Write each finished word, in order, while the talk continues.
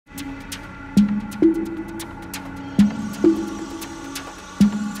Today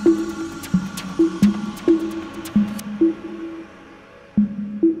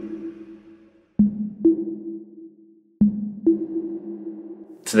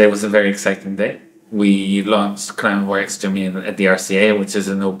was a very exciting day. We launched CLIMAVORE x Jameel at the RCA, which is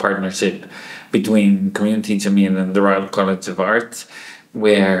a new partnership between Community Jameel and the Royal College of Art,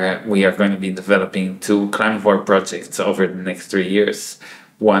 where we are going to be developing two CLIMAVORE projects over the next 3 years.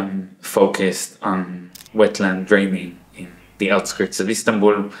 One focused on wetland draining in the outskirts of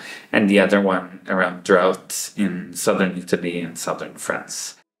Istanbul, and the other one around drought in southern Italy and southern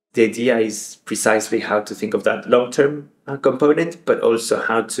France. The idea is precisely how to think of that long-term component, but also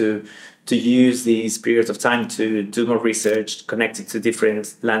how to use these periods of time to do more research connected to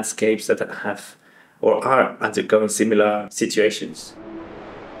different landscapes that have or are undergoing similar situations.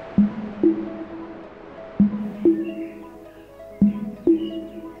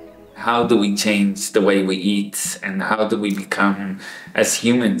 How do we change the way we eat, and how do we become, as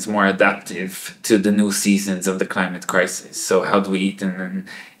humans, more adaptive to the new seasons of the climate crisis? So how do we eat in an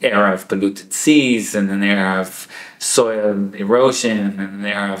era of polluted seas, and an era of soil erosion, and an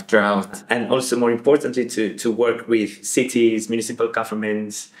era of drought? And also, more importantly, to work with cities, municipal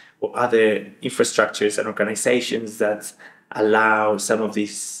governments, or other infrastructures and organizations that allow some of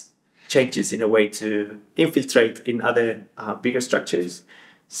these changes in a way to infiltrate in other bigger structures.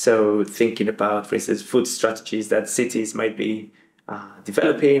 So thinking about, for instance, food strategies that cities might be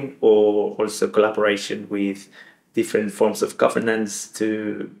developing, or also collaboration with different forms of governance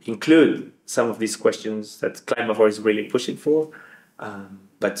to include some of these questions that CLIMAVORE is really pushing for,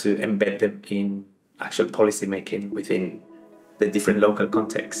 but to embed them in actual policy making within the different local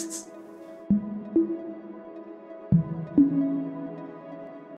contexts.